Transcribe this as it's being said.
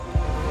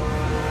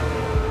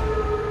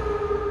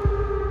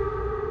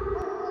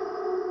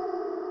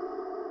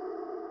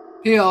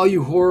Hey, all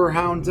you horror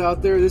hounds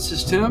out there, this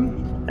is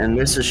Tim, And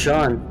this is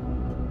Sean.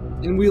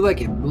 and we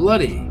like it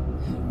bloody.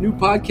 New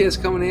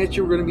podcast coming at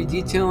you. We're going to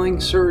be detailing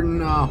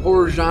certain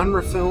horror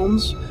genre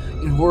films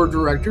and horror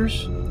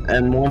directors.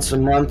 And once a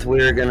month,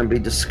 we are going to be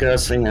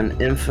discussing an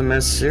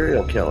infamous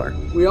serial killer.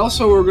 We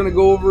also are going to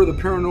go over the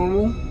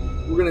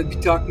paranormal. We're going to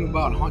be talking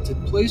about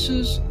haunted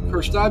places,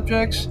 cursed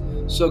objects.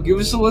 So give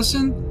us a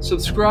listen,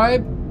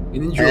 subscribe,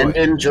 and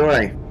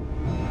enjoy.